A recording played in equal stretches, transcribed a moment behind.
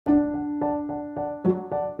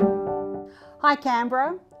Hi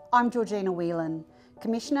Canberra, I'm Georgina Whelan,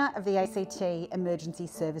 Commissioner of the ACT Emergency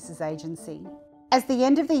Services Agency. As the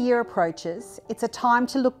end of the year approaches, it's a time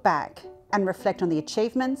to look back and reflect on the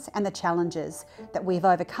achievements and the challenges that we've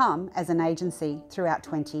overcome as an agency throughout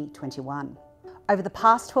 2021. Over the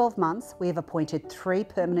past 12 months, we have appointed 3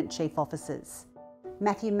 permanent chief officers.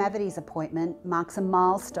 Matthew Mavity's appointment marks a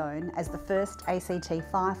milestone as the first ACT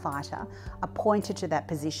firefighter appointed to that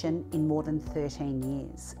position in more than 13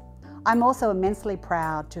 years. I'm also immensely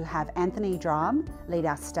proud to have Anthony Drum lead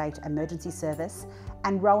our State Emergency Service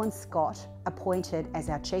and Rowan Scott appointed as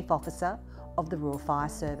our Chief Officer of the Rural Fire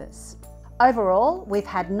Service. Overall, we've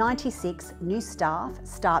had 96 new staff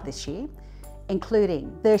start this year,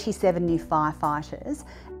 including 37 new firefighters,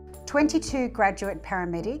 22 graduate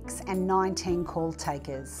paramedics and 19 call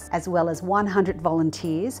takers, as well as 100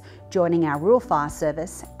 volunteers joining our Rural Fire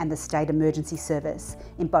Service and the State Emergency Service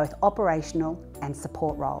in both operational and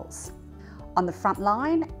support roles. On the front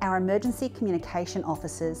line, our emergency communication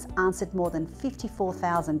officers answered more than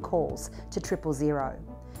 54,000 calls to 000.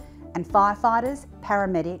 And firefighters,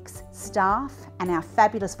 paramedics, staff and our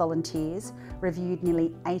fabulous volunteers reviewed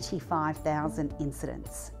nearly 85,000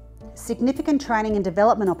 incidents. Significant training and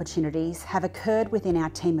development opportunities have occurred within our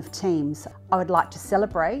team of teams. I would like to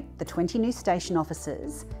celebrate the 20 new station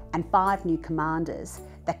officers and 5 new commanders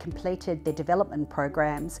that completed their development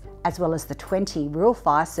programs, as well as the 20 Rural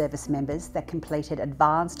Fire Service members that completed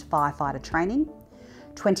advanced firefighter training,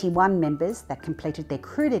 21 members that completed their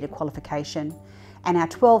crew leader qualification, and our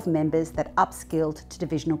 12 members that upskilled to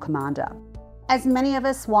divisional commander. As many of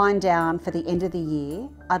us wind down for the end of the year,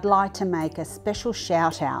 I'd like to make a special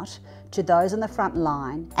shout out to those on the front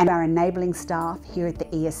line and our enabling staff here at the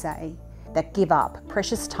ESA that give up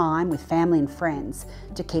precious time with family and friends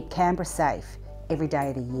to keep Canberra safe every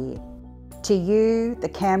day of the year. To you, the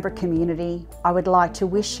Canberra community, I would like to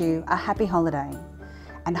wish you a happy holiday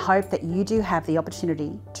and hope that you do have the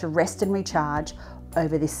opportunity to rest and recharge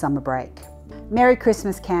over this summer break. Merry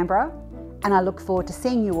Christmas, Canberra, and I look forward to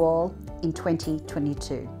seeing you all in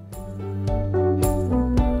 2022.